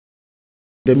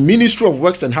The Ministry of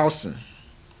Works and Housing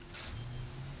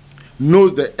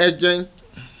knows the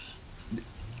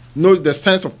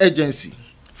sense of urgency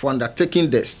for undertaking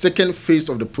the second phase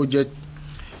of the project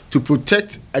to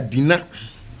protect Adina,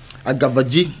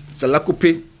 Agavaji,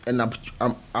 Salakope, and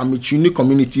Amichuni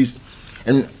communities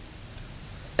and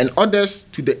others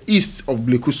to the east of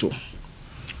Blekusu.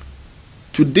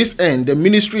 To this end, the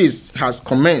ministry has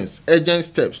commenced urgent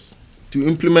steps to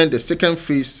implement the second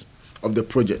phase of the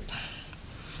project.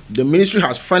 The ministry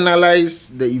has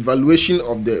finalized the evaluation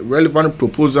of the relevant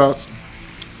proposals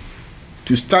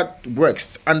to start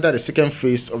works under the second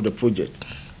phase of the project.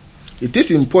 It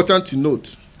is important to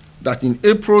note that in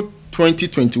April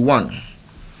 2021,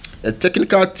 a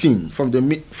technical team from the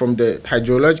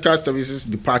Hydrological Services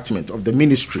Department of the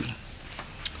ministry,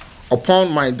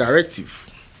 upon my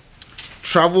directive,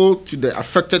 traveled to the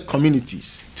affected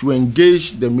communities to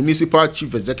engage the municipal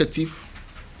chief executive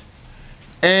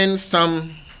and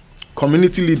some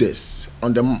community leaders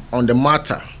on the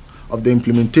matter of the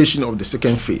implementation of the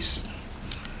second phase.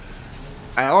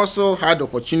 I also had the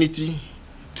opportunity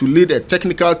to lead a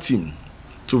technical team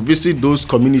to visit those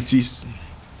communities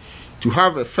to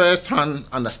have a first-hand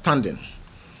understanding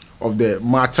of the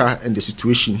matter and the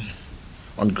situation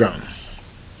on ground.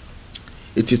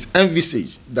 It is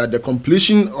envisaged that the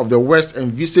completion of the works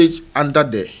envisaged under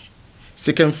the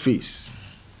second phase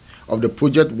of the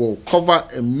project will cover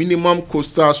a minimum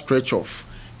coastal stretch of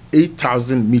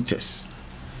 8,000 meters,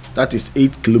 that is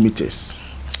 8 kilometers,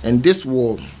 and this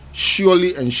will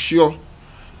surely ensure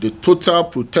the total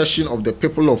protection of the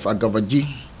people of Agavaji,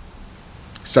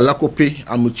 Salakope,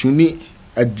 Amichuni,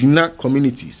 Adina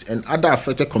communities and other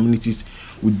affected communities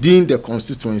within the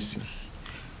constituency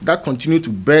that continue to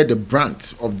bear the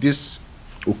brunt of these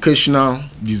occasional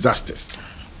disasters.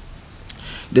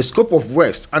 The scope of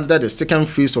works under the second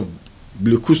phase of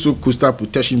Blekusu Coastal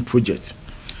Protection Project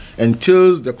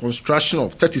entails the construction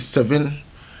of 37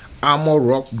 armor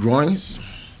rock drawings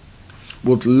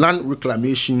with land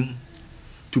reclamation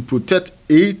to protect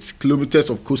 8 kilometers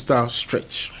of coastal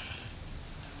stretch.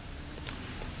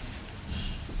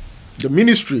 The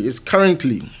ministry is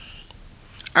currently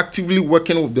actively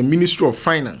working with the Ministry of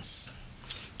Finance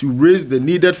to raise the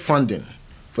needed funding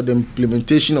for the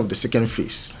implementation of the second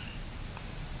phase.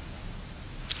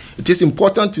 It is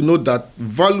important to note that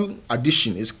value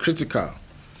addition is critical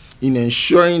in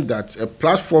ensuring that a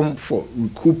platform for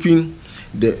recouping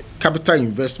the capital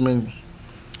investment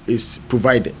is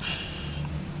provided.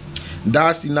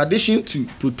 Thus, in addition to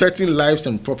protecting lives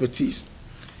and properties,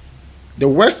 the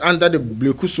works under the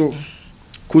Blekusu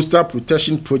Coastal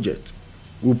Protection Project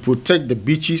will protect the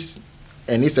beaches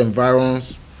and its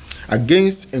environs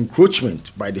against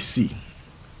encroachment by the sea,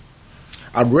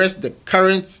 address the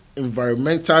current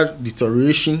environmental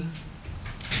deterioration,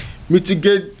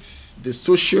 mitigate the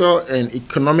social and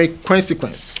economic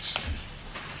consequences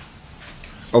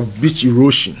of beach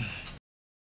erosion,